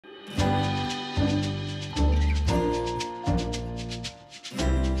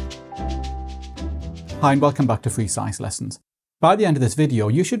Hi and welcome back to Free Science Lessons. By the end of this video,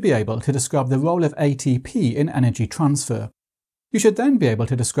 you should be able to describe the role of ATP in energy transfer. You should then be able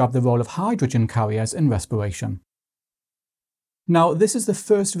to describe the role of hydrogen carriers in respiration. Now, this is the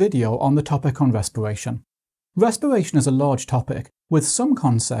first video on the topic on respiration. Respiration is a large topic, with some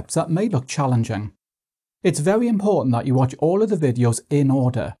concepts that may look challenging. It's very important that you watch all of the videos in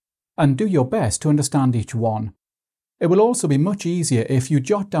order, and do your best to understand each one. It will also be much easier if you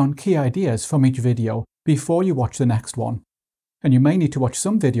jot down key ideas from each video before you watch the next one, and you may need to watch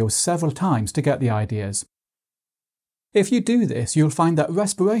some videos several times to get the ideas. If you do this, you'll find that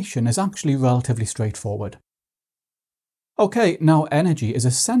respiration is actually relatively straightforward. Okay, now energy is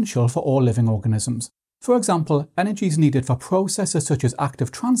essential for all living organisms. For example, energy is needed for processes such as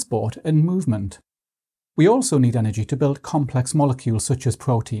active transport and movement. We also need energy to build complex molecules such as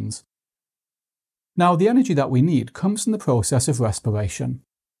proteins. Now, the energy that we need comes from the process of respiration.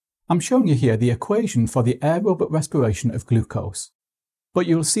 I'm showing you here the equation for the aerobic respiration of glucose. But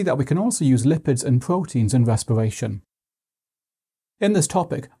you'll see that we can also use lipids and proteins in respiration. In this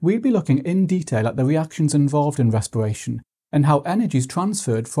topic, we'll be looking in detail at the reactions involved in respiration and how energy is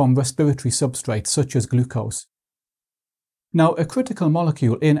transferred from respiratory substrates such as glucose. Now, a critical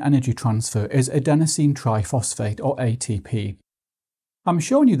molecule in energy transfer is adenosine triphosphate, or ATP. I'm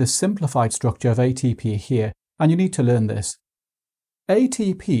showing you the simplified structure of ATP here, and you need to learn this.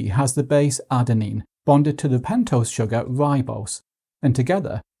 ATP has the base adenine bonded to the pentose sugar ribose, and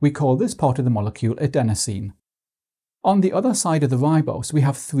together we call this part of the molecule adenosine. On the other side of the ribose, we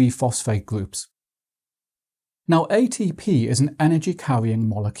have three phosphate groups. Now, ATP is an energy-carrying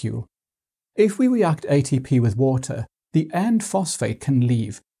molecule. If we react ATP with water, the end phosphate can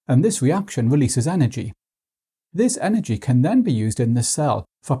leave, and this reaction releases energy. This energy can then be used in the cell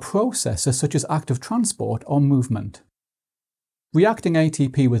for processes such as active transport or movement. Reacting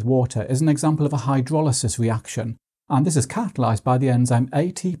ATP with water is an example of a hydrolysis reaction, and this is catalyzed by the enzyme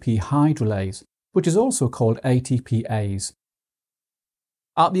ATP hydrolase, which is also called ATPase.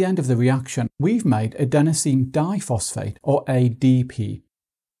 At the end of the reaction, we've made adenosine diphosphate, or ADP.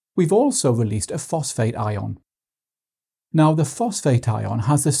 We've also released a phosphate ion. Now, the phosphate ion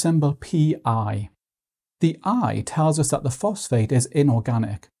has the symbol Pi. The I tells us that the phosphate is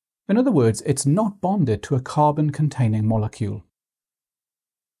inorganic. In other words, it's not bonded to a carbon-containing molecule.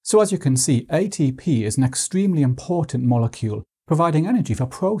 So as you can see, ATP is an extremely important molecule, providing energy for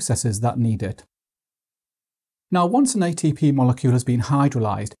processes that need it. Now, once an ATP molecule has been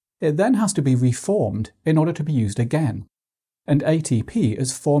hydrolyzed, it then has to be reformed in order to be used again. And ATP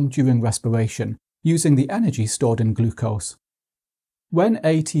is formed during respiration, using the energy stored in glucose. When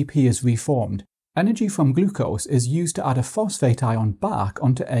ATP is reformed, energy from glucose is used to add a phosphate ion back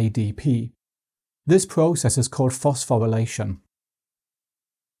onto ADP. This process is called phosphorylation.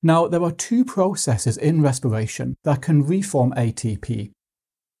 Now, there are two processes in respiration that can reform ATP.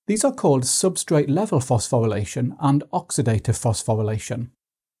 These are called substrate-level phosphorylation and oxidative phosphorylation.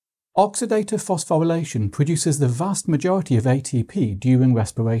 Oxidative phosphorylation produces the vast majority of ATP during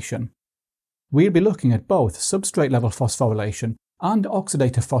respiration. We'll be looking at both substrate-level phosphorylation and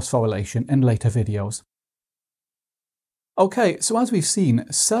oxidative phosphorylation in later videos. Okay, so as we've seen,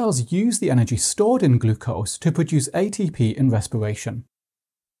 cells use the energy stored in glucose to produce ATP in respiration.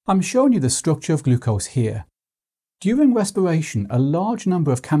 I'm showing you the structure of glucose here. During respiration, a large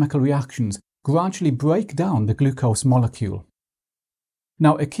number of chemical reactions gradually break down the glucose molecule.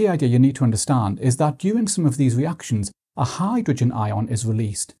 Now, a key idea you need to understand is that during some of these reactions, a hydrogen ion is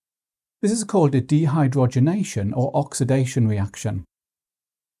released. This is called a dehydrogenation or oxidation reaction.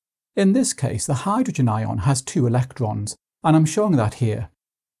 In this case, the hydrogen ion has 2 electrons, and I'm showing that here.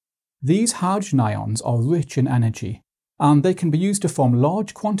 These hydrogen ions are rich in energy, and they can be used to form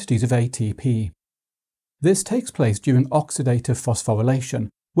large quantities of ATP. This takes place during oxidative phosphorylation,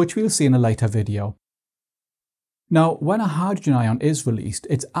 which we'll see in a later video. Now, when a hydrogen ion is released,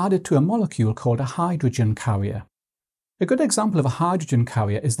 it's added to a molecule called a hydrogen carrier. A good example of a hydrogen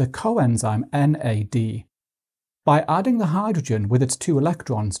carrier is the coenzyme NAD. By adding the hydrogen with its 2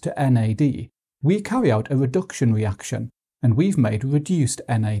 electrons to NAD, we carry out a reduction reaction, and we've made reduced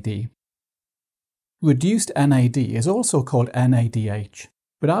NAD. Reduced NAD is also called NADH,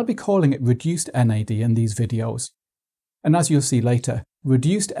 but I'll be calling it reduced NAD in these videos. And as you'll see later,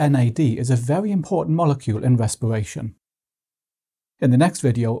 reduced NAD is a very important molecule in respiration. In the next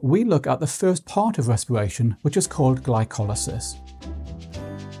video, we look at the first part of respiration, which is called glycolysis.